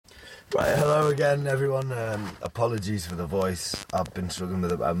Right, hello again, everyone. Apologies for the voice. I've been struggling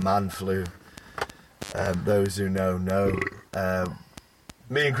with a man flu. Those who know.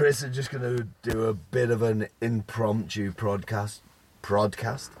 Me and Chris are just going to do a bit of an impromptu podcast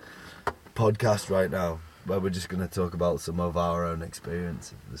right now, where we're just going to talk about some of our own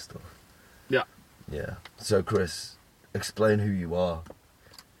experience of the stuff. Yeah. So, Chris, explain who you are.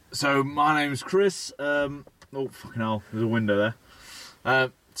 So, my name's Chris. Oh, fucking hell, there's a window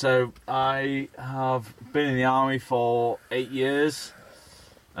there. So, I have been in the army for 8 years.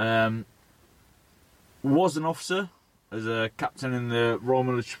 Was an officer as a captain in the Royal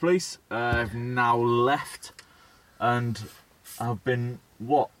Military Police. I've now left, and I've been,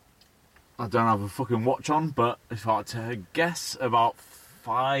 I don't have a fucking watch on, but if I had to guess, about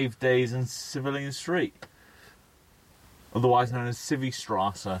 5 days in Civilian Street. Otherwise known as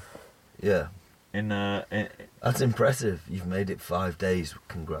Civistrasse. Yeah. In That's impressive. You've made it 5 days.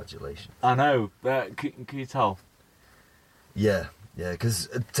 Congratulations. I know. Can you tell? Yeah, because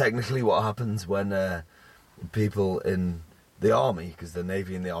technically what happens when people in the army, because the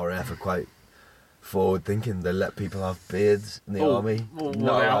Navy and the RAF are quite forward-thinking, they let people have beards in the army. Not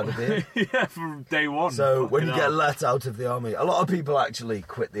allowed a beard. Yeah, from day one. So when you get let out of the army, a lot of people actually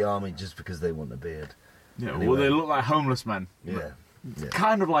quit the army just because they want a beard. Yeah, anyway. Well, they look like homeless men. Yeah.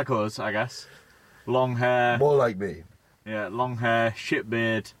 Kind of like us, I guess. Long hair. More like me. Yeah, long hair, shit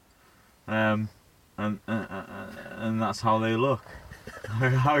beard, and that's how they look.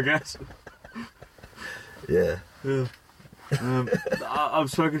 I guess. Yeah. I'm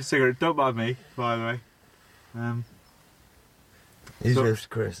smoking a cigarette. Don't mind me, by the way. Who's with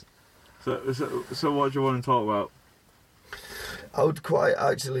Chris? So what do you want to talk about? I would quite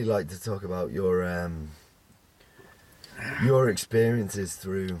actually like to talk about your experiences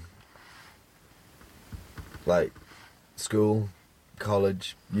through, like, school,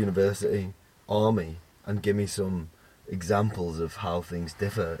 college, university, army, and give me some examples of how things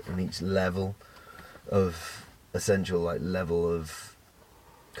differ in each level of essential, like, level of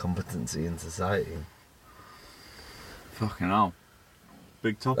competency in society. Fucking hell.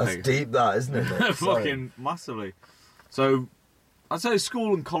 Big topic. That's deep, that, isn't it? mate? Fucking massively. So, I'd say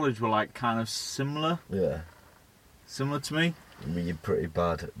school and college were, like, kind of similar. Yeah. Similar to me. I mean, you're pretty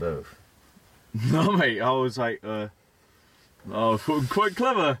bad at both. No, mate, I was like, quite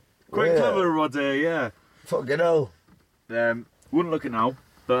clever. Quite clever, Roddy, yeah. Fucking hell. Wouldn't look it now.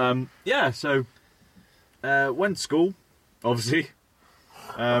 But, yeah, so, went to school, obviously.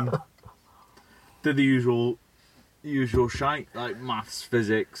 Did the usual shite, like maths,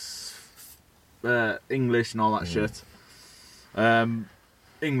 physics, English and all that shit.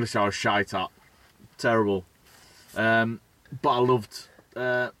 English I was shite at. Terrible. But I loved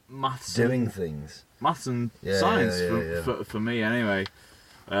maths. Doing things. Maths and science for me anyway.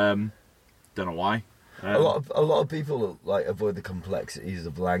 Don't know why. A lot of people like avoid the complexities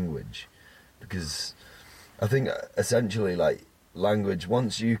of language because I think essentially, like, language,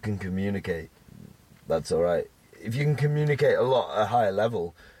 once you can communicate, that's all right. If you can communicate a lot at a higher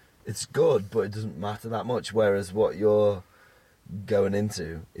level, it's good, but it doesn't matter that much. Whereas what you're going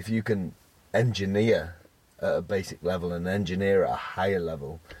into, if you can engineer at a basic level and engineer at a higher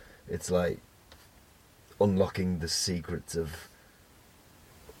level, it's like unlocking the secrets of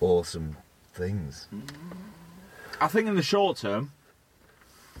awesome things. I think in the short term,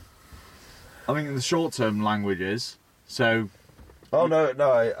 languages. So. Oh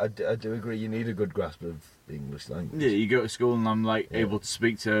no, I do agree. You need a good grasp of the English language. Yeah, you go to school and I'm able to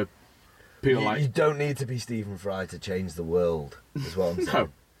speak to people you don't need to be Stephen Fry to change the world. Is what I'm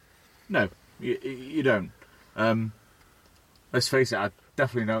saying. No, you don't. Let's face it, I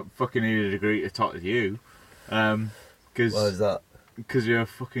definitely don't fucking need a degree to talk to you. Why is that? Because you're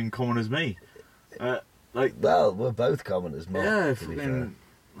fucking common as me. Well, we're both common as Mark. Yeah, fucking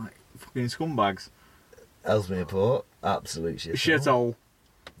scumbags. Ellesmere Port, absolute shithole. Shithole.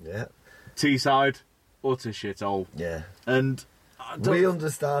 Yeah. Teesside, utter shithole. Yeah. And we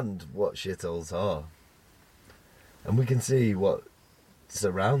understand what shitholes are, and we can see what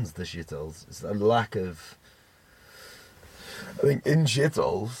surrounds the shitholes. It's a lack of. I think in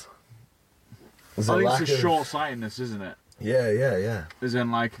shitholes. It's a short-sightedness, isn't it? Yeah. As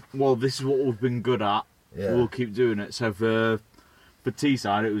in, like, well, this is what we've been good at. Yeah. We'll keep doing it. So for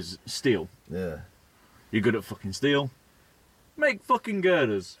Teesside, it was steel. Yeah. You're good at fucking steel. Make fucking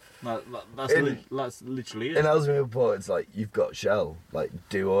girders. That's literally it. In Ellesmere Port, it's like you've got Shell, like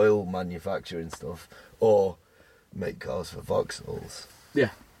do oil manufacturing stuff, or make cars for Vauxhalls. Yeah,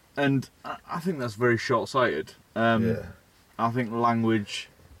 and I think that's very short-sighted. Yeah. I think language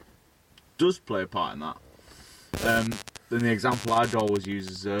does play a part in that. Then the example I'd always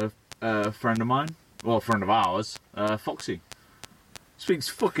use is a friend of mine, well, a friend of ours, Foxy. Speaks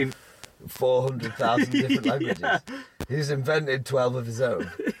fucking 400,000 different languages. Yeah. He's invented 12 of his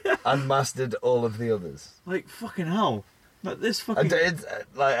own and mastered all of the others. Like, fucking hell. Like, this I, fucking... did,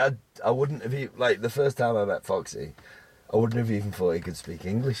 like, I wouldn't have even, like, the first time I met Foxy, I wouldn't have even thought he could speak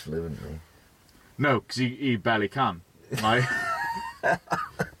English fluently. No, because he barely can. Like...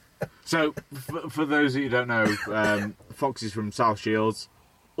 So, for those of you who don't know, Foxy's from South Shields,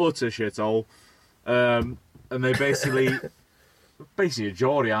 utter shithole, and they basically a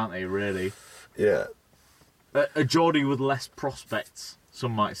Geordie, aren't they, really? Yeah. A Geordie with less prospects,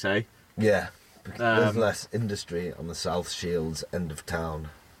 some might say. Yeah. Because there's less industry on the South Shields end of town.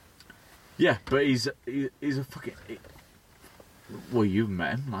 Yeah, but he's a fucking... Well, you've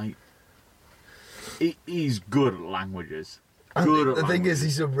met him, like... He's good at languages. The thing is,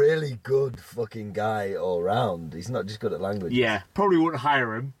 he's a really good fucking guy all round. He's not just good at languages. Yeah, probably wouldn't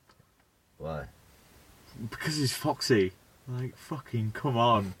hire him. Why? Because he's Foxy. Like, fucking come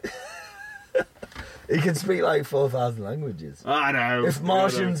on. He can speak like 4,000 languages. I know. If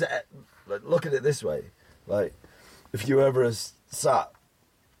Martians... Like, look at it this way. Like, if you ever sat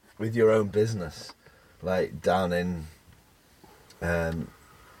with your own business, like down in the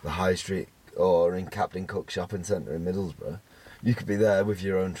High Street or in Captain Cook Shopping Centre in Middlesbrough, you could be there with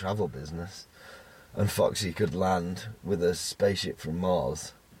your own travel business, and Foxy could land with a spaceship from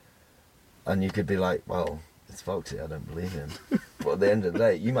Mars, and you could be like, well, it's Foxy, I don't believe him. But at the end of the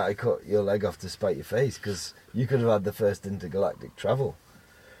day, you might have cut your leg off to spite your face, because you could have had the first intergalactic travel.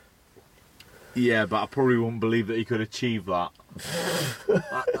 Yeah, but I probably wouldn't believe that he could achieve that.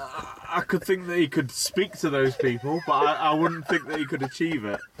 I could think that he could speak to those people, but I wouldn't think that he could achieve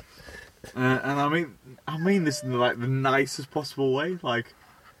it. And I mean this in like the nicest possible way. Like,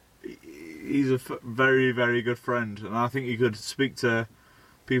 he's a very, very good friend, and I think he could speak to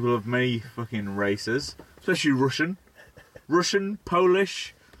people of many fucking races, especially Russian,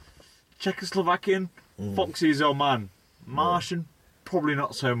 Polish, Czechoslovakian. Foxy is our man. Martian, probably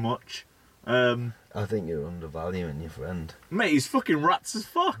not so much. I think you're undervaluing your friend. Mate, he's fucking rats as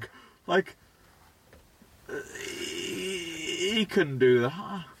fuck. Like, he couldn't do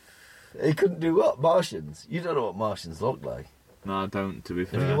that. He couldn't do what? Martians? You don't know what Martians look like. No, I don't, to be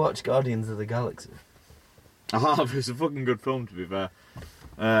fair. Have you watched Guardians of the Galaxy? I have. It's a fucking good film, to be fair.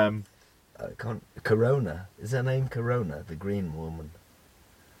 Corona. Is her name Corona, the green woman?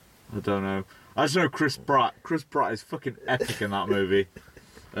 I don't know. I just know Chris Pratt. Chris Pratt is fucking epic in that movie.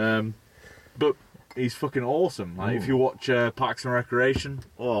 But he's fucking awesome. Like, if you watch Parks and Recreation,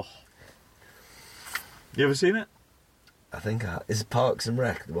 oh. You ever seen it? I think is Parks and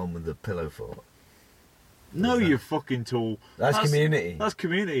Rec the one with the pillow fort? No, you fucking tool. That's Community. That's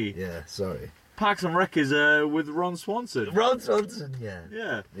Community. Yeah, sorry. Parks and Rec is with Ron Swanson. Ron Swanson,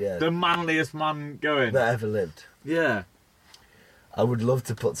 yeah. Yeah. The manliest man going. That ever lived. Yeah. I would love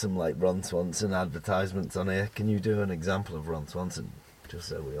to put some like Ron Swanson advertisements on here. Can you do an example of Ron Swanson? Just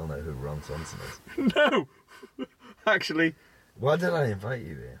so we all know who Ron Swanson is. No! Actually. Why did I invite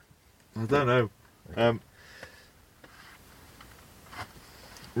you here? I don't know. Okay.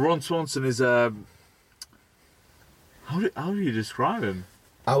 Ron Swanson is how do you describe him?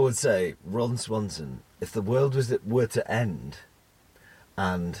 I would say Ron Swanson, if the world were to end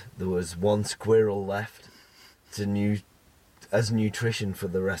and there was one squirrel left as nutrition for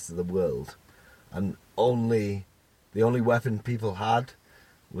the rest of the world, and the only weapon people had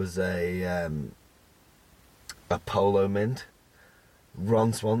was a polo mint,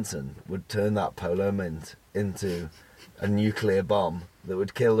 Ron Swanson would turn that polo mint into a nuclear bomb that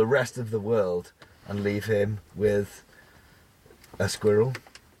would kill the rest of the world and leave him with a squirrel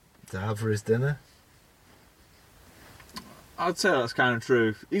to have for his dinner. I'd say that's kind of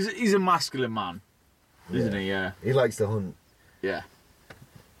true. He's a masculine man, isn't he? Yeah. He likes to hunt. Yeah.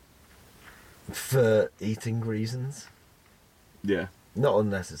 For eating reasons. Yeah. Not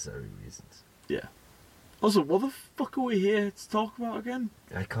unnecessary reasons. Yeah. Also, what the fuck are we here to talk about again?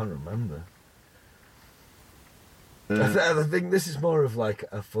 I can't remember. I think this is more of like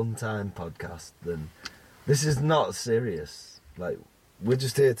a fun time podcast than... This is not serious. Like, we're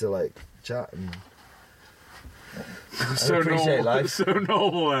just here to like chat and so appreciate normal. life. So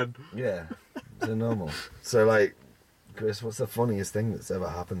normal then. Yeah, so normal. So like, Chris, what's the funniest thing that's ever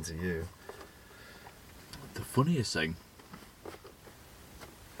happened to you? The funniest thing?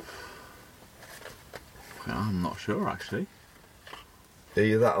 I'm not sure, actually. Are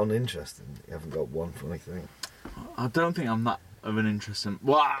you that uninterested? You haven't got one funny thing? I don't think I'm that of an interesting...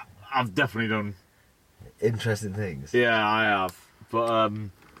 Well, I've definitely done... Interesting things? Yeah, I have. But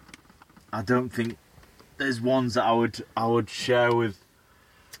I don't think there's ones that I would share with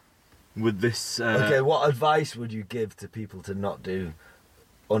with this. Okay, what advice would you give to people to not do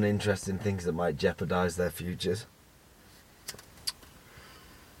uninteresting things that might jeopardise their futures?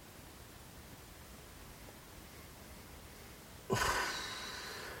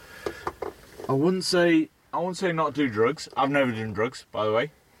 I wouldn't say not do drugs. I've never done drugs, by the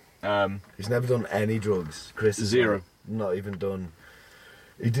way. He's never done any drugs. Chris is Zero. Not even done.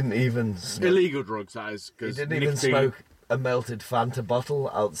 He didn't even smoke. Illegal drugs, that is. He didn't even smoke a melted Fanta bottle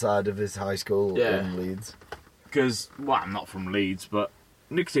outside of his high school in Leeds. Because, well, I'm not from Leeds, but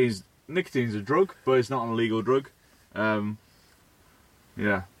nicotine's a drug, but it's not an illegal drug.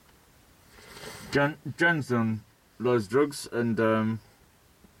 Yeah. Jen's done loads of drugs, and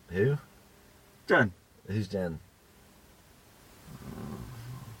Who? Jen. Who's Jen?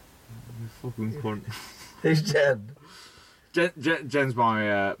 You fucking cunt. Who's Jen? Jen's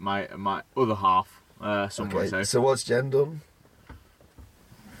my my other half. Some might say. So what's Jen done?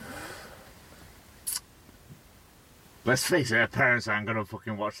 Let's face it, her parents aren't gonna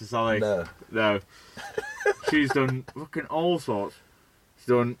fucking watch this, are they? No. She's done fucking all sorts. She's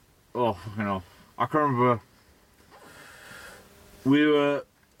done. Oh fucking hell! I can remember. We were.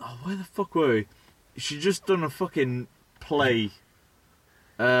 Oh, where the fuck were we? She just done a fucking play.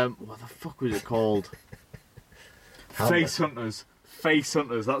 What the fuck was it called? Face Hunters. Face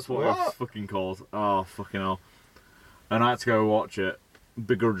Hunters. That's what it was fucking called. Oh fucking hell! And I had to go watch it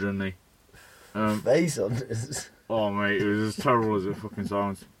begrudgingly. Face Hunters. Oh mate, it was as terrible as it fucking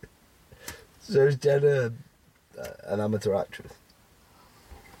sounds. So is Jen an amateur actress?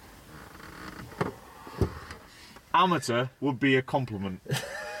 Amateur would be a compliment.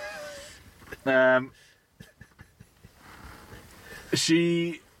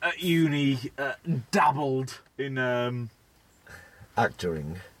 She at uni dabbled in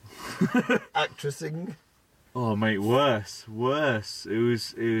Actoring. Actressing. Oh mate, worse. It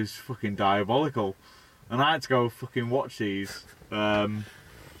was fucking diabolical, and I had to go fucking watch these. I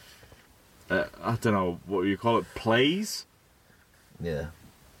don't know what you call it, plays. Yeah.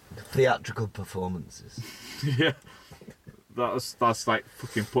 Theatrical performances. Yeah, that's like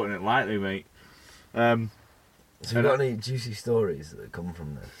fucking putting it lightly, mate. So you got any juicy stories that come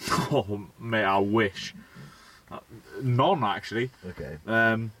from this? Oh mate, I wish. None actually. Okay.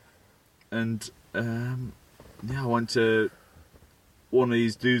 Yeah, I went to one of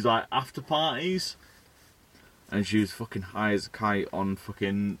these dudes like after parties, and she was fucking high as a kite on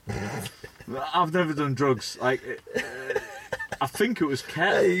fucking. I've never done drugs. Like, I think it was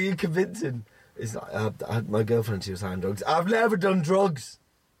Ket. Hey, you convincing? It's like, I had my girlfriend. She was high on drugs. I've never done drugs.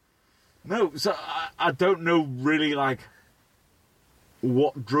 No, so I don't know really like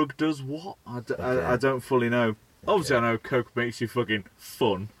what drug does what. I don't fully know. Obviously, I know coke makes you fucking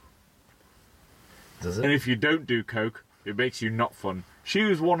fun. Does it? And if you don't do coke, it makes you not fun. She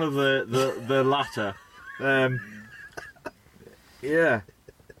was one of the latter. Yeah.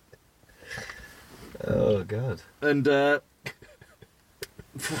 Oh god. And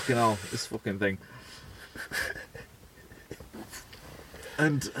fucking hell, this fucking thing.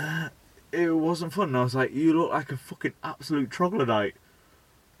 And it wasn't fun. And I was like, you look like a fucking absolute troglodyte.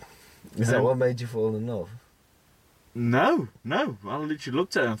 Is that what made you fall in love? No. I literally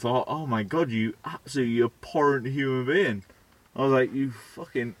looked at her and thought, oh my god, you absolutely abhorrent human being. I was like, you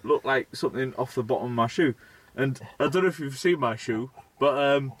fucking look like something off the bottom of my shoe. And I don't know if you've seen my shoe,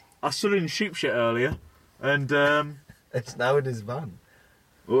 but I stood in sheep shit earlier, and It's now in his van.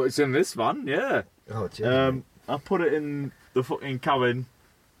 well, it's in this van, yeah. Oh, geez. I put it in the fucking cabin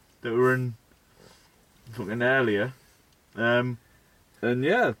that we were in fucking earlier, and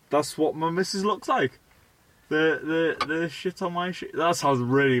yeah, that's what my missus looks like. The shit on my shit. That sounds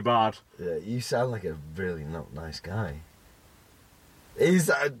really bad. Yeah, you sound like a really not nice guy.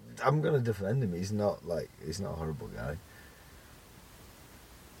 I'm gonna defend him. He's not a horrible guy.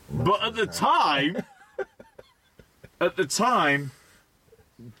 But at the time,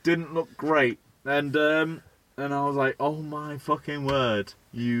 didn't look great, and I was like, oh my fucking word,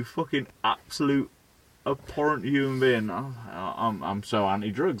 you fucking absolute abhorrent human being. I'm so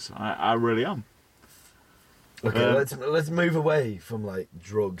anti-drugs. I really am. Okay, let's move away from like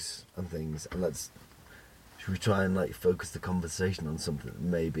drugs and things, and should we try and like focus the conversation on something that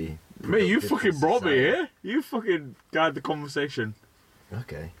maybe. Mate, you productive fucking for brought me society? here. You fucking guide the conversation.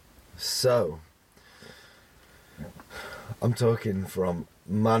 Okay, so I'm talking from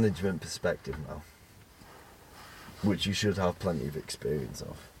management perspective now, which you should have plenty of experience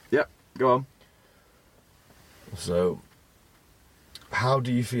of. Yep, go on. So, how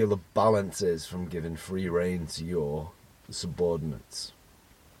do you feel the balance is from giving free rein to your subordinates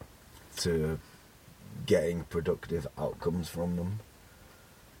to getting productive outcomes from them?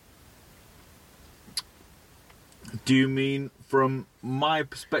 Do you mean from my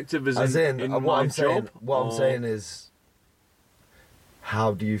perspective As in, in what my I'm saying, job? what I'm or- saying is,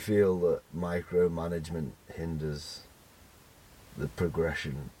 how do you feel that micromanagement hinders the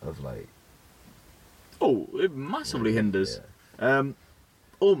progression of like? Oh, it massively hinders. Yeah.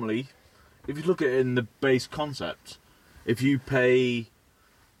 Ultimately, if you look at it in the base concept, if you pay,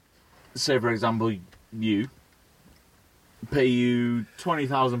 say for example, you pay you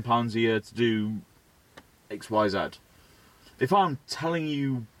 £20,000 a year to do X, Y, Z. If I'm telling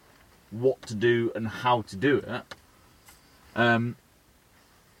you what to do and how to do it,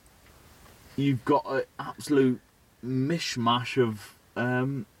 you've got an absolute mishmash of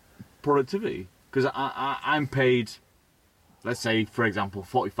productivity. Because I'm paid, let's say, for example,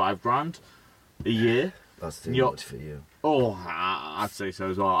 45 grand a year. That's too You're- much for you. Oh, I'd say so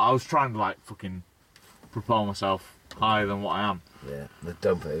as well. I was trying to, like, fucking propel myself higher than what I am. Yeah, they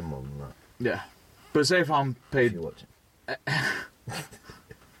don't pay more than that. Yeah. But say if I'm If paid you're watching.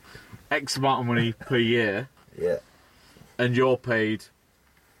 X amount of money per year, Yeah. and you're paid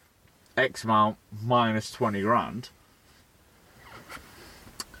X amount minus 20 grand,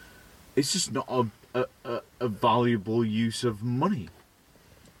 it's just not a valuable use of money.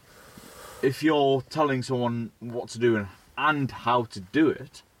 If you're telling someone what to do and how to do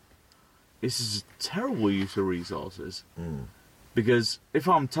it, this is a terrible use of resources. Mm. Because if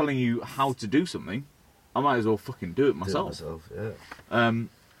I'm telling you how to do something, I might as well fucking do it myself. Yeah.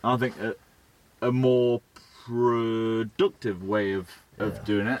 I think a more productive way of Yeah.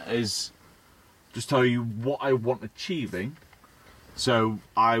 doing it is just tell you what I want achieving. So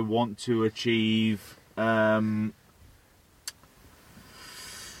I want to achieve. I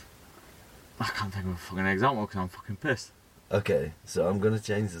can't think of a fucking example because I'm fucking pissed. Okay, so I'm gonna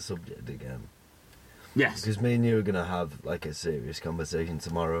change the subject again Yes. because me and you are gonna have like a serious conversation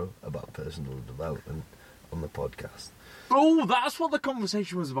tomorrow about personal development on the podcast. Oh, that's what the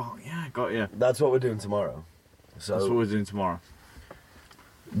conversation was about. Yeah, got you. That's what we're doing tomorrow. So That's what we're doing tomorrow.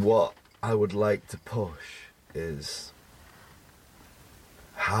 what I would like to push is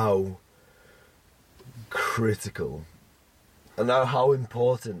how critical and how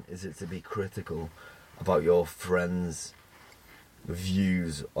important is it to be critical about your friends'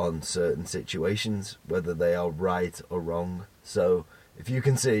 views on certain situations, whether they are right or wrong. So if you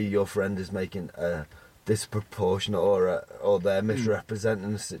can see your friend is making a disproportionate or they're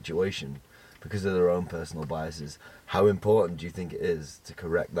misrepresenting a situation because of their own personal biases, how important do you think it is to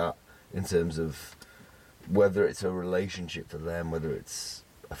correct that in terms of whether it's a relationship for them, whether it's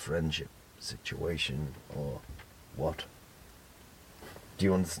a friendship situation or what? Do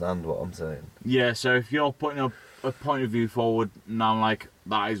you understand what I'm saying? Yeah, so if you're putting a point of view forward, and I'm like,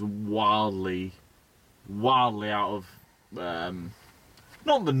 that is wildly out of,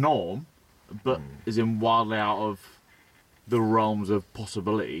 not the norm, but is in wildly out of the realms of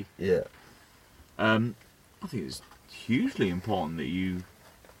possibility, Yeah. I think it's hugely important that you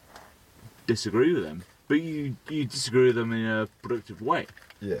disagree with them. But you disagree with them in a productive way.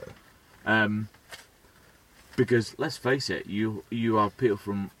 Yeah. Because let's face it, you have people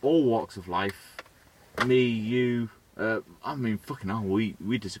from all walks of life. Me, you, I mean, fucking hell, we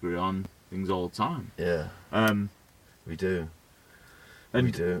disagree on things all the time. Yeah. We do. And,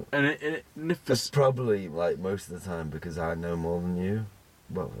 We do. And if It's probably like most of the time because I know more than you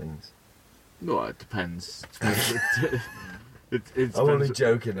about things. well, it depends. It I'm only depends.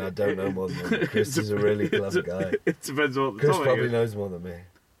 joking. I don't know more than him. Chris is a really clever guy. It depends what the Chris topic probably is. knows more than me.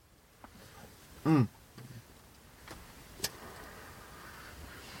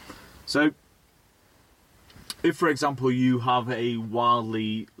 So, if, for example, you have a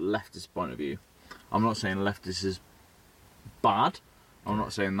wildly leftist point of view, I'm not saying leftist is bad. I'm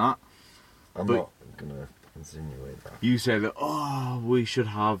not saying that. I'm But- not gonna insinuate that. You say that, oh, we should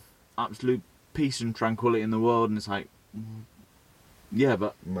have absolute peace and tranquility in the world, and it's like, yeah,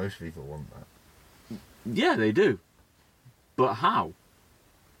 but Most people want that. yeah, they do. But how?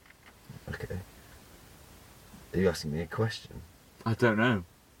 Okay. Are you asking me a question? I don't know.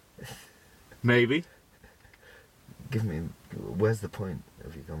 Maybe. Give me. Where's the point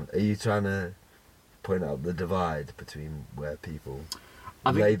of your comment? Are you trying to point out the divide between where people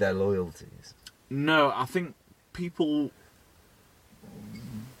I think- lay their loyalties? No, I think people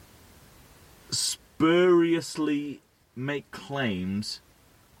spuriously make claims,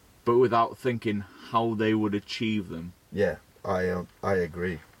 but without thinking how they would achieve them. Yeah, I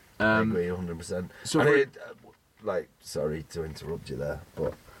agree. I Um, agree 100%. so And for- it, like, sorry to interrupt you there,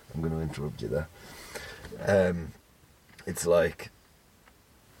 but I'm going to interrupt you there. It's like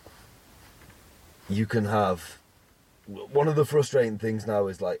you can have one of the frustrating things now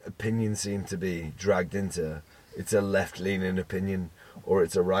is like opinions seem to be dragged into it's a left-leaning opinion or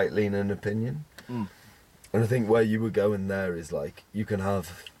it's a right-leaning opinion. Mm. And I think where you were going there is like you can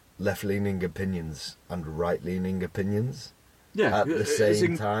have left-leaning opinions and right-leaning opinions Yeah, at the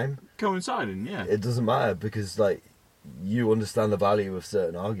same time. coinciding. Yeah, It doesn't matter because like you understand the value of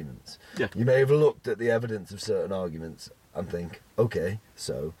certain arguments. Yeah. You may have looked at the evidence of certain arguments and think, okay,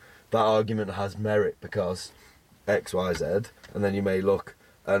 so that argument has merit because X, Y, Z, and then you may look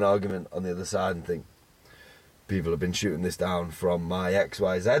at an argument on the other side and think, people have been shooting this down from my X,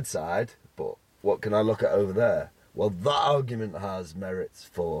 Y, Z side, but what can I look at over there? Well, that argument has merits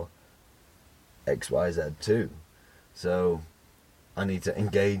for X, Y, Z too. So I need to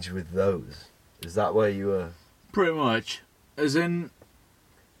engage with those. Is that where you were? pretty much. As in,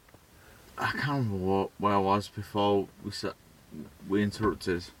 I can't remember where I was before we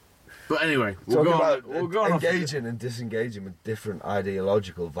interrupted. But anyway, we'll Talking go on. about We'll go on. engaging and disengaging with different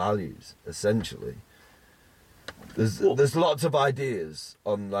ideological values, essentially. There's lots of ideas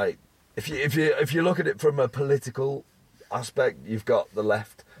on like if you look at it from a political aspect, you've got the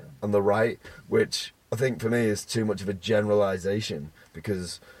left and the right, which I think for me is too much of a generalization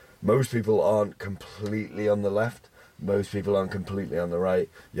because most people aren't completely on the left, most people aren't completely on the right.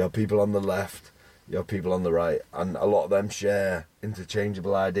 You have people on the left, you have people on the right, and a lot of them share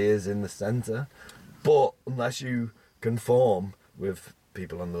interchangeable ideas in the centre. But unless you conform with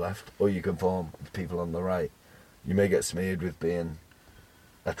people on the left or you conform with people on the right, you may get smeared with being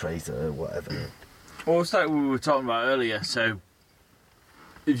a traitor or whatever. Well, it's like we were talking about earlier. So,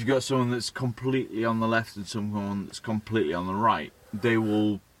 if you've got someone that's completely on the left and someone that's completely on the right, they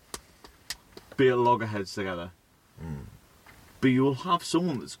will be at loggerheads together. Mm. But you will have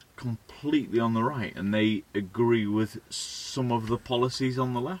someone that's completely on the right and they agree with some of the policies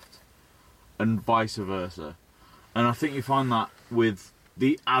on the left, and vice versa. And I think you find that with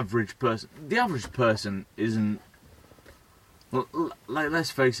the average person. The average person isn't. Like, let's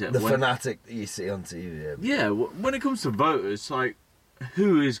face it. The fanatic that you see on TV. Yeah, when it comes to voters, like,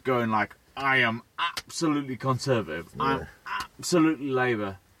 who is going like, I am absolutely Conservative, Yeah. I'm absolutely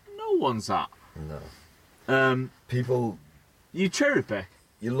Labour? No one's that. No. People, You cherry pick.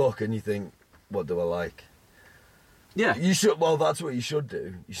 you look and you think, what do I like? Yeah. You should. Well, that's what you should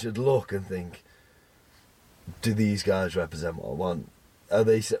do. You should look and think, do these guys represent what I want? Are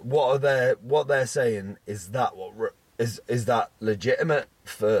they? What they're saying? Is that what? Is that legitimate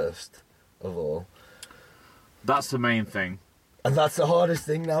first of all? That's the main thing. And that's the hardest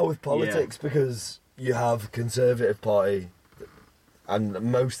thing now with politics because you have Conservative Party, and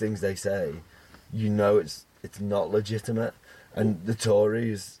most things they say, you know, it's not legitimate. And the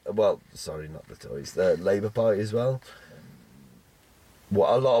Tories, well, sorry, not the Tories, the Labour Party as well. A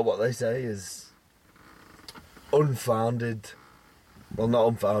lot of what they say is unfounded. Well, not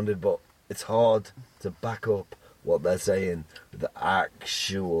unfounded, but it's hard to back up what they're saying with the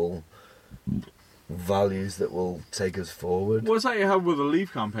actual values that will take us forward. What's that you have with the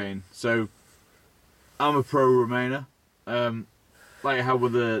Leave campaign? So, I'm a pro-Remainer. Like you have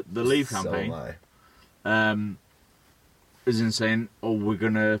with the Leave campaign. So am I. Is insane. Oh, we're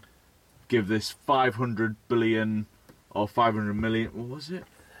gonna give this 500 billion or 500 million. What was it?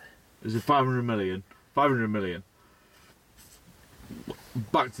 Is it 500 million? 500 million.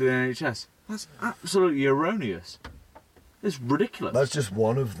 Back to the NHS. That's absolutely erroneous. It's ridiculous. That's just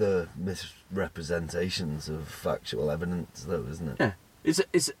one of the misrepresentations of factual evidence, though, isn't it?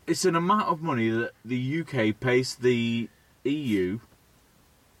 Yeah, it's an amount of money that the UK pays the EU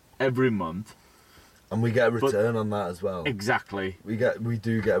every month. And we get a return on that as well. Exactly. We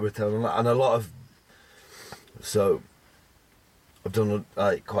do get a return on that, and a lot of. So, I've done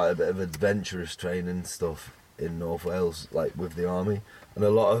like quite a bit of adventurous training stuff in North Wales, like with the army, and a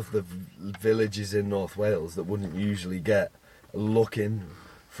lot of the villages in North Wales that wouldn't usually get a look in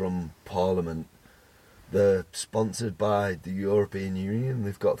from Parliament, they're sponsored by the European Union.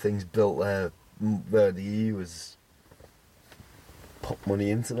 They've got things built there where the EU has put money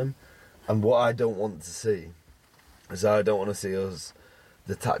into them. And what I don't want to see is I don't want to see us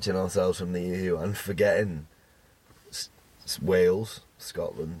detaching ourselves from the EU and forgetting Wales,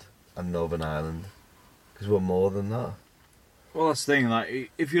 Scotland and Northern Ireland, because we're more than that. Well, that's the thing.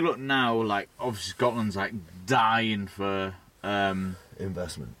 Like, if you look now, like obviously Scotland's like dying for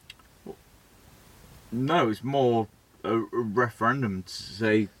Investment. No, it's more a referendum to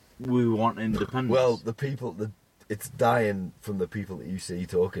say we want independence. Well, it's dying from the people that you see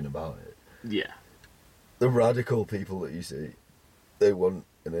talking about it. Yeah. The radical people that you see, they want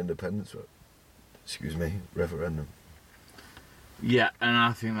an independence referendum. Yeah, and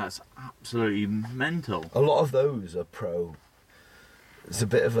I think that's absolutely mental. A lot of those are pro. It's a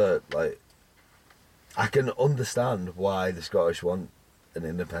bit of a, like, I can understand why the Scottish want an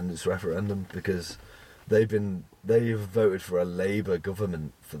independence referendum, because they've voted for a Labour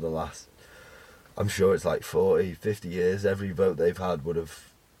government for the last, I'm sure it's like 40, 50 years. Every vote they've had would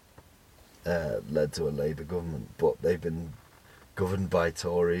have led to a Labour government, but they've been governed by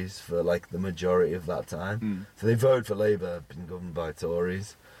Tories for like the majority of that time. So they voted for Labour, been governed by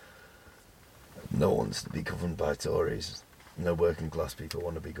Tories. No one wants to be governed by Tories. No working class people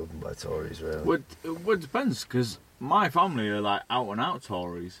want to be governed by Tories, really. Well, it depends, because my family are like out and out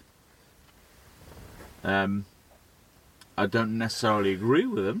Tories. I don't necessarily agree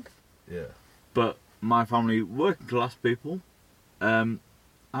with them, Yeah. but my family, working class people, out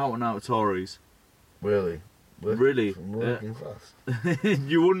and out Tories. Really? Really? From working class?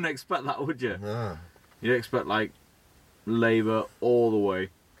 You wouldn't expect that, would you? Nah. You'd expect like Labour all the way.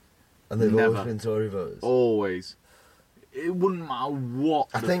 And they've Never. always been Tory voters? Always. It wouldn't matter what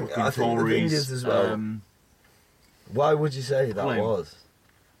I think the Tories. thing is as well, why would you say that claim. was?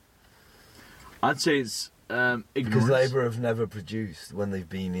 I'd say it's Because ignorance. Labour have never produced when they've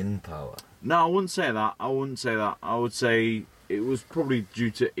been in power. No, I wouldn't say that. I would say it was probably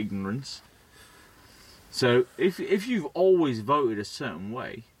due to ignorance. So if you've always voted a certain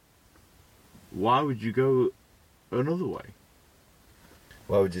way, why would you go another way?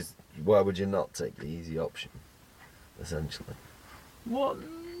 Why would you not take the easy option, essentially? Well,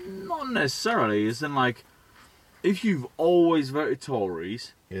 not necessarily. As in, like, if you've always voted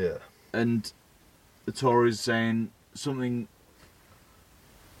Tories, Yeah. and the Tories saying something,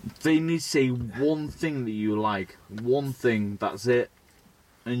 they need to say one thing that you like, one thing, that's it,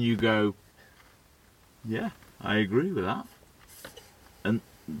 and you go, yeah, I agree with that. And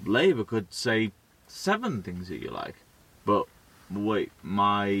Labour could say 7 things that you like, but wait,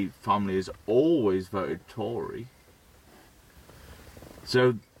 my family has always voted Tory,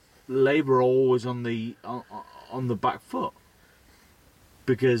 so Labour are always on the back foot,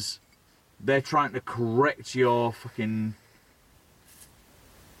 because they're trying to correct your fucking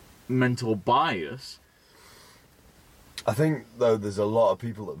mental bias. I think, though, there's a lot of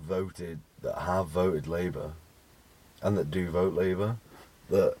people that have voted Labour, and that do vote Labour,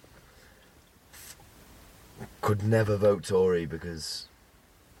 that could never vote Tory because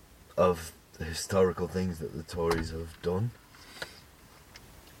of the historical things that the Tories have done.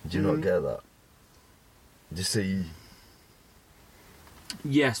 Do you not get that? Just see.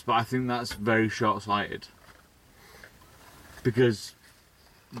 Yes, but I think that's very short-sighted, because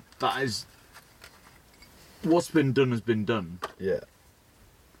that is what's been done has been done. Yeah.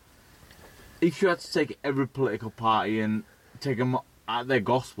 If you had to take every political party and take them at their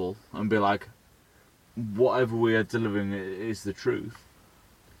gospel and be like, whatever we are delivering is the truth,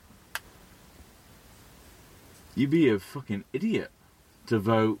 you'd be a fucking idiot to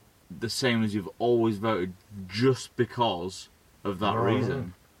vote the same as you've always voted just because of that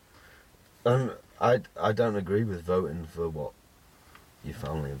reason. And I don't agree with voting for what your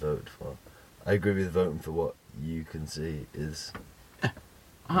family voted for. I agree with voting for what you can see is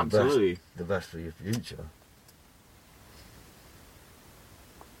Absolutely. the best for your future.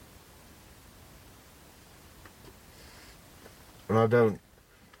 And I don't.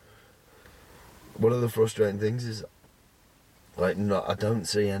 One of the frustrating things is, like, I don't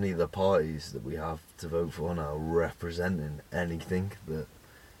see any of the parties that we have to vote for now representing anything that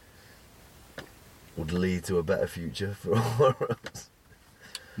would lead to a better future for all of us.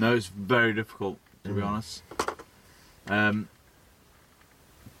 No, it's very difficult, to be honest.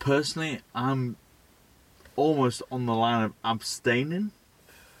 Personally, I'm almost on the line of abstaining.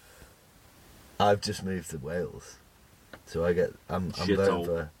 I've just moved to Wales, so I'm Shithole. voting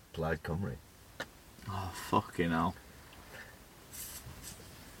for Plaid Cymru. Oh, fucking hell.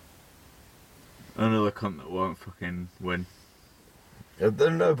 Another cunt that won't fucking win.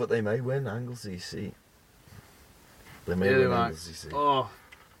 No, but they may win Anglesea's seat. They may win Anglesea's seat. Oh,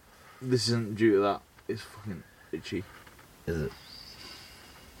 this isn't due to that. It's fucking itchy. Is it?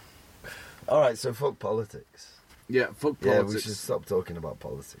 Alright, so fuck politics. Yeah, fuck politics. Yeah, we should stop talking about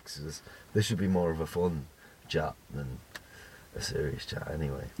politics. This should be more of a fun chat than a serious chat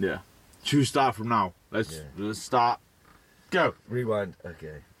anyway. Yeah. Should we start from now? Let's start. Go. Rewind.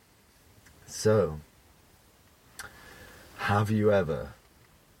 Okay. So, have you ever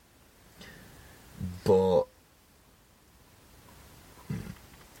bought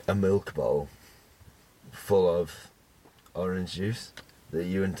a milk bowl full of orange juice that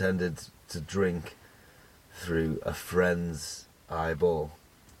you intended to drink through a friend's eyeball?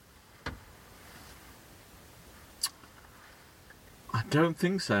 I don't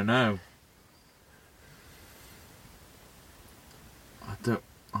think so, no.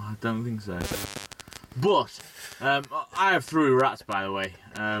 I don't think so. But I have 3 rats, by the way,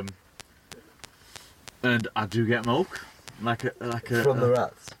 and I do get milk, like a From the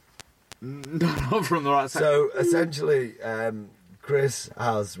rats. No, not from the rats. So essentially, Chris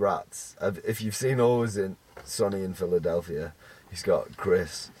has rats. If you've seen Always Sunny in Philadelphia, he's got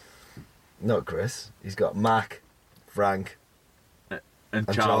Chris. Not Chris. He's got Mac, Frank,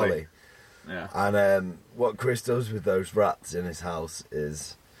 and Charlie. Yeah. And what Chris does with those rats in his house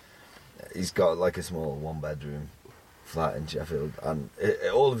is he's got like a small 1-bedroom flat in Sheffield, and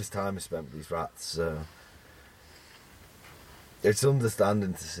all of his time is spent with these rats. So it's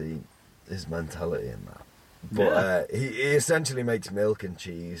understanding to see his mentality in that. But he essentially makes milk and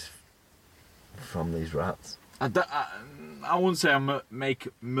cheese from these rats. I wouldn't say make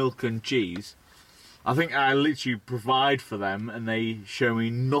milk and cheese. I think I literally provide for them, and they show me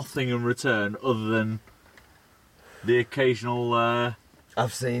nothing in return other than the occasional.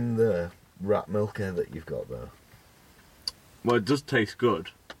 I've seen the rat milker that you've got though. Well, it does taste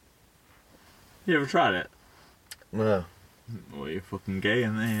good. You ever tried it? No. Well, you're fucking gay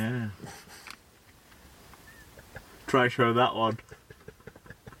in there, yeah. Try show that one.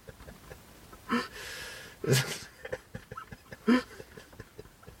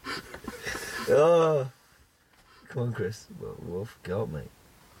 Oh, come on, Chris. We'll forget, mate.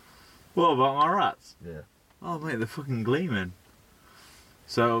 What about my rats? Yeah. Oh, mate, they're fucking gleaming.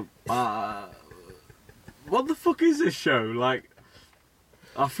 So, what the fuck is this show? Like,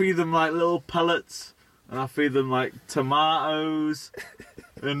 I feed them like little pellets, and I feed them like tomatoes,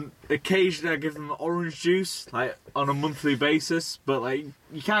 and occasionally I give them orange juice, like on a monthly basis. But like,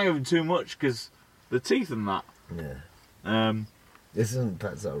 you can't give them too much because the teeth and that. Yeah. This isn't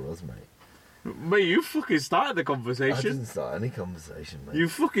Pets That Us, mate. Mate, you fucking started the conversation. I didn't start any conversation, mate. You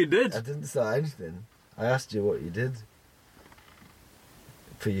fucking did. I didn't start anything. I asked you what you did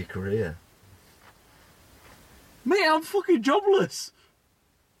for your career. Mate, I'm fucking jobless.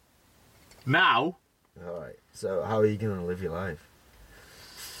 Now? Alright, so how are you going to live your life?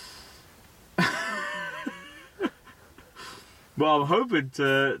 Well, I'm hoping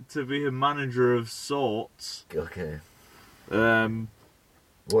to be a manager of sorts. Okay.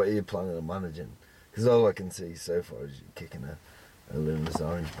 What are you planning on managing? Because all I can see so far is you kicking a luminous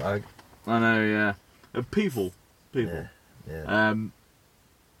orange bag. I know, yeah. People. Yeah. Yeah.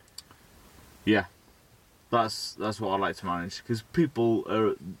 Yeah. That's what I like to manage, because people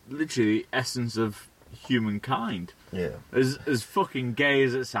are literally the essence of humankind. Yeah. As fucking gay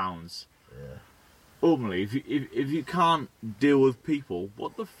as it sounds. Yeah. Ultimately, if you can't deal with people,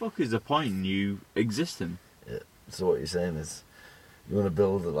 what the fuck is the point in you existing? Yeah. So what you're saying is, you want to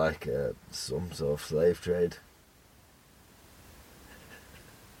build like some sort of slave trade?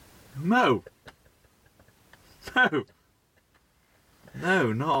 No. No.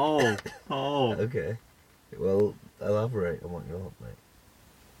 No, not all. Not all. Okay. Well, elaborate on what you want,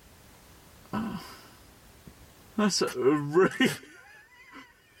 mate. That's a really...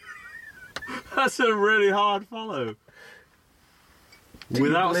 That's a really hard follow. Do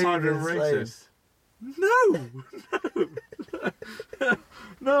Without you believe sounding in racist. slaves? No!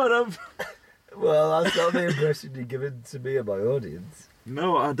 No, I don't... Well, that's not the impression you're giving to me and my audience.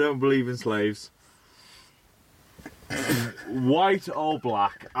 No, I don't believe in slaves. White or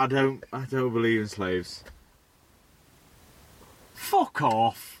black, I don't believe in slaves. Fuck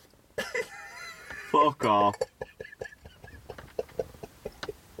off. Fuck off.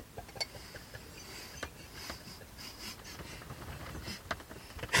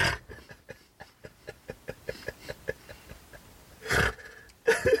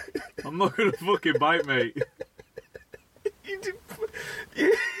 I'm not gonna fucking bite, mate. You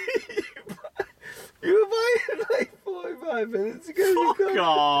were buying like 45 minutes ago. Fuck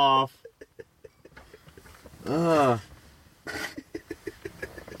off.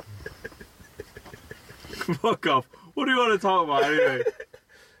 Fuck off. What do you want to talk about anyway?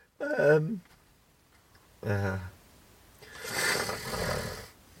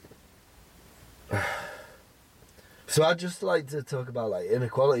 So I'd just like to talk about like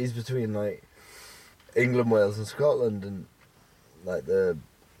inequalities between like England, Wales, and Scotland, and like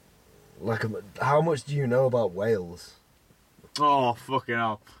how much do you know about Wales? Oh, fucking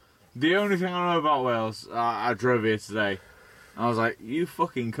hell. The only thing I know about Wales, I drove here today. I was like, you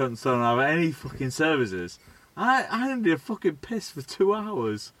fucking cunts don't have any fucking services. I need a fucking piss for 2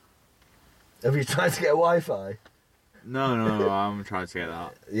 hours. Have you tried to get Wi-Fi? No, I'm trying to get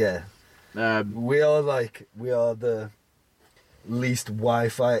that. Yeah. We are the least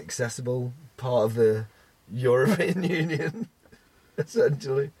Wi-Fi accessible part of the European Union,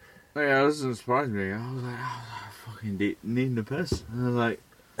 essentially. Yeah, that doesn't surprise me. I was like, I fucking needing a piss. And I was like,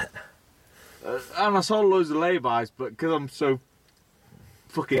 And I saw loads of lay-bys, but because I'm so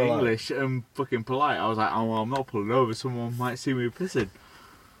fucking Polite. English and fucking polite, I was like, oh, well, I'm not pulling over. Someone might see me pissing.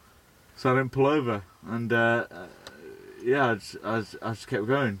 So I didn't pull over. And, yeah, I just kept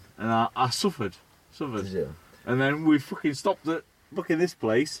going. And I suffered. Did you? And then we fucking stopped at fucking this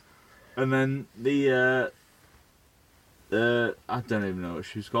place. And then the, I don't even know what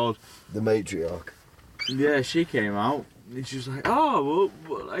she was called. The matriarch. Yeah, she came out. And she was like, "Oh,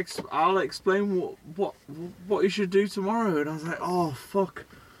 well, I'll explain what you should do tomorrow." And I was like, "Oh, fuck!"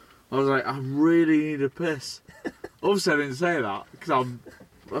 I was like, "I really need a piss." Obviously, I didn't say that because I'm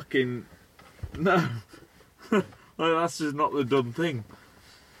fucking no. Like, that's just not the done thing.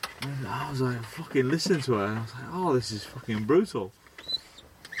 And I was like, fucking listen to her. And I was like, "Oh, this is fucking brutal."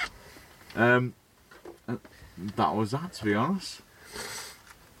 That was that, to be honest.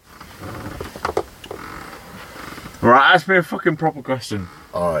 Right, ask me a fucking proper question.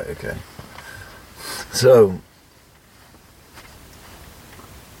 Alright, okay. So,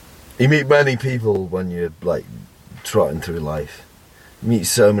 you meet many people when you're, like, trotting through life. You meet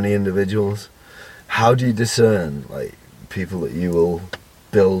so many individuals. How do you discern, like, people that you will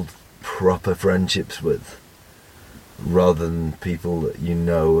build proper friendships with, rather than people that you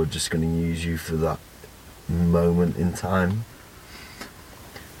know are just going to use you for that moment in time?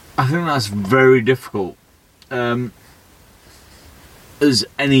 I think that's very difficult. As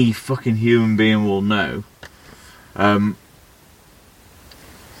any fucking human being will know,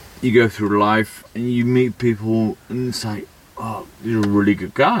 you go through life and you meet people and it's like, oh, you're a really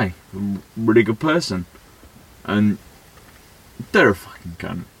good guy, a really good person. And they're a fucking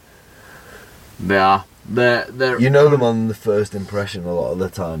cunt. They are. They're You know them on the first impression a lot of the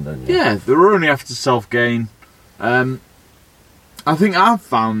time, don't you? Yeah, they're only after self-gain. I think I've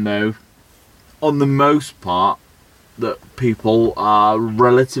found, though, on the most part, that people are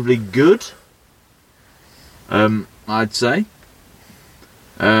relatively good. I'd say.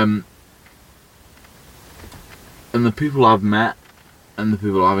 And the people I've met and the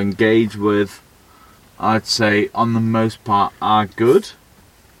people I've engaged with, I'd say, on the most part, are good.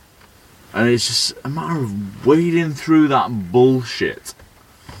 And it's just a matter of wading through that bullshit.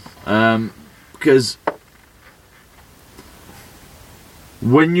 Because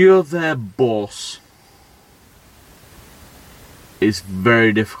when you're their boss, it's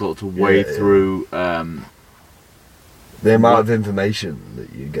very difficult to wade through. The amount of information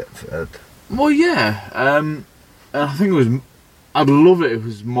that you get fed. Well, yeah. And I think it was. I'd love it if it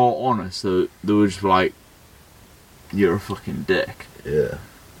was more honest. That they were just like, "You're a fucking dick." Yeah.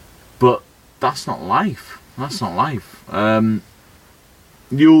 But that's not life. That's not life.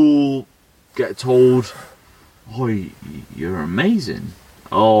 You'll get told, "Oh, you're amazing,"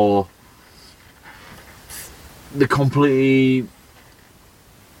 or they're completely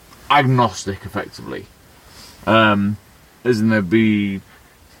agnostic, effectively. Isn't there be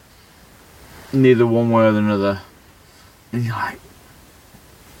neither one way or another? And you're like,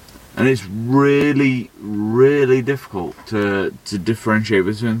 and it's really, really difficult to differentiate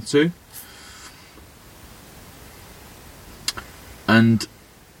between the two. And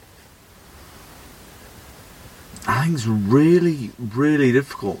I think it's really, really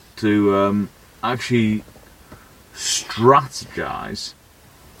difficult to actually strategize,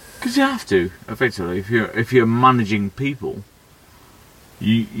 because you have to, effectively, if you're managing people,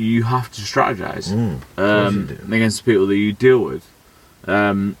 you have to strategize against the people that you deal with.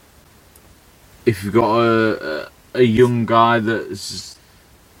 If you've got a young guy that's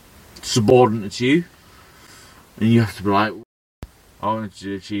subordinate to you, and you have to be like, I want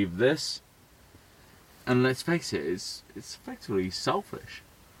you to achieve this, and let's face it, it's effectively selfish.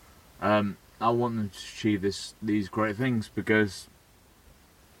 I want them to achieve these great things because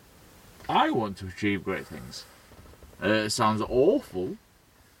I want to achieve great things. It sounds awful,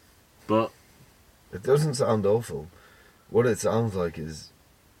 but It doesn't sound awful. What it sounds like is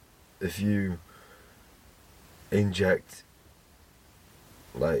if you inject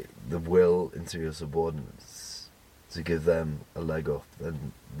like the will into your subordinates to give them a leg up,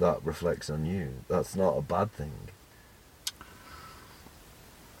 then that reflects on you. That's not a bad thing.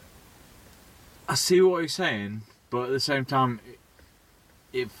 I see what you're saying, but at the same time,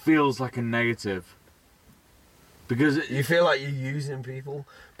 it feels like a negative. Because You feel like you're using people,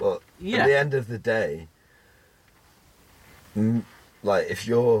 but Yeah. at the end of the day, like if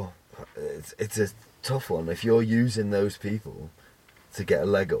you're, it's a tough one. If you're using those people to get a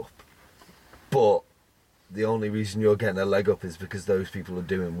leg up, but the only reason you're getting a leg up is because those people are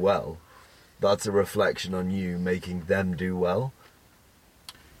doing well, that's a reflection on you making them do well.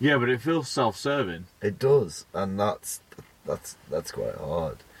 yeah, but it feels self-serving. It does, and that's quite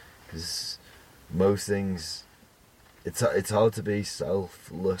hard, because most things, it's hard to be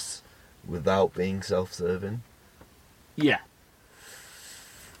selfless without being self-serving. Yeah.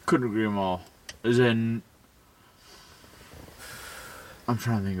 Couldn't agree more. As in, I'm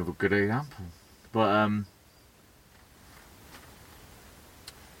trying to think of a good example. But,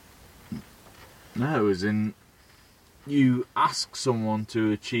 no, as in, you ask someone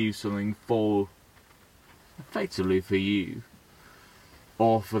to achieve something effectively for you,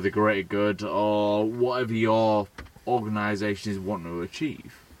 or for the greater good, or whatever your organisation is wanting to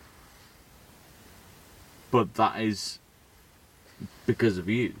achieve. But that is because of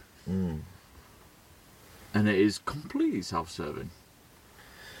you. Mm. And it is completely self-serving.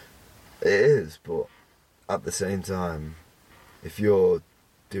 It is, but at the same time, if you're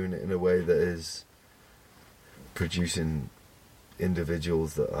doing it in a way that is producing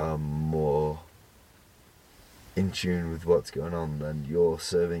individuals that are more in tune with what's going on, then you're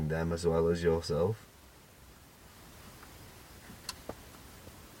serving them as well as yourself.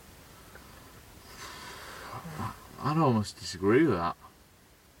 I'd almost disagree with that.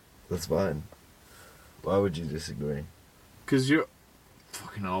 That's fine. Why would you disagree? Because you're...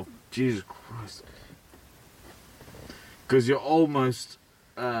 Fucking hell. Jesus Christ. Because you're almost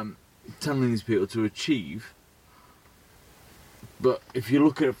telling these people to achieve. But if you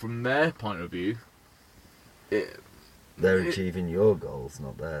look at it from their point of view... They're achieving your goals,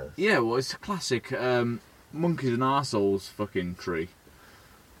 not theirs. Yeah, well, it's a classic monkeys and arseholes fucking tree.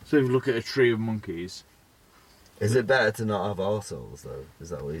 So if you look at a tree of monkeys... Is it better to not have arseholes, though? Is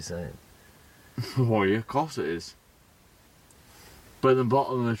that what you're saying? Well, yeah, of course it is. But at the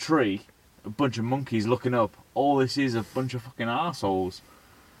bottom of the tree, a bunch of monkeys looking up. All this is a bunch of fucking arseholes.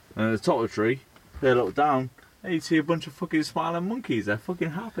 And at the top of the tree, they look down, and you see a bunch of fucking smiling monkeys. They're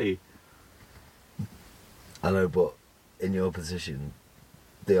fucking happy. I know, but in your position,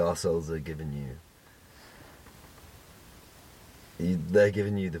 the arseholes are giving you... They're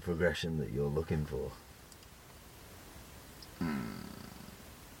giving you the progression that you're looking for.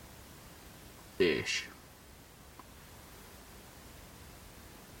 Ish.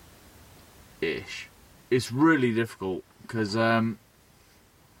 It's really difficult because,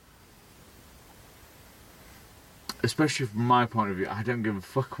 especially from my point of view, I don't give a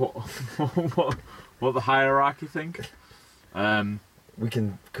fuck what the hierarchy think. We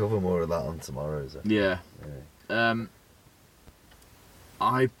can cover more of that on tomorrow's episode. Yeah.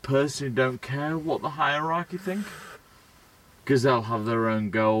 I personally don't care what the hierarchy think because they'll have their own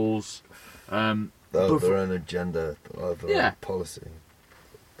goals. They'll have their own agenda, they'll have their own policy.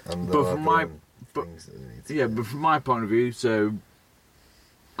 And they'll have their own things that they need to do. But from my point of view, so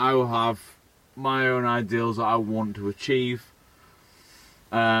I will have my own ideals that I want to achieve,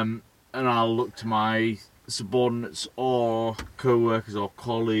 and I'll look to my subordinates or co-workers or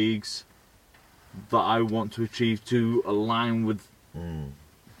colleagues that I want to achieve to align with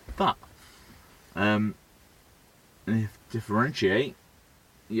that. And if differentiate,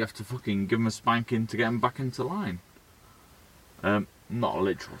 you have to fucking give them a spanking to get them back into line. Not a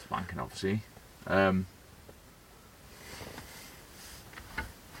literal spanking, obviously. Yeah.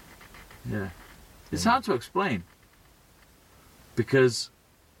 It's hard to explain. Because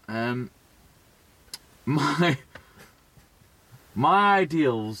my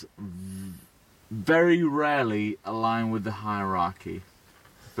ideals very rarely align with the hierarchy.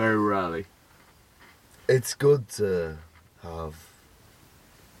 Very rarely. It's good to have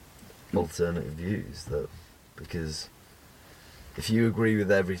alternative views, though, because if you agree with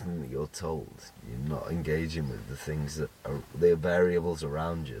everything that you're told, you're not engaging with the things that are the variables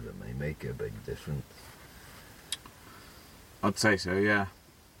around you that may make a big difference. I'd say so, yeah.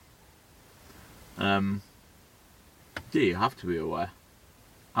 Yeah, you have to be aware.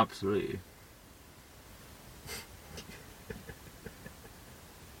 Absolutely.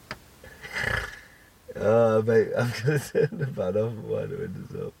 Mate, I'm gonna turn the fan off and wind the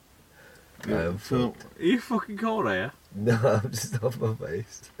windows up. I am fucked. Are you fucking cold, are you? No, I'm just off my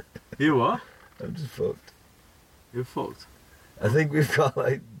face. You are? I'm just fucked. You're fucked. I think we've got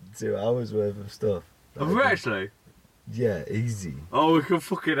like 2 hours worth of stuff. Have we actually? Yeah, easy. Oh, we can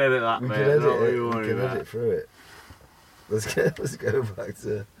fucking edit that, We mate. can edit Don't it. you We worry can about edit through it. Let's go back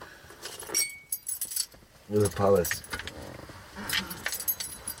to the palace.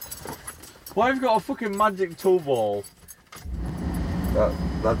 Why have you got a fucking magic tool ball?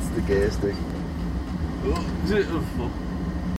 That's the gear stick. Oh, fuck.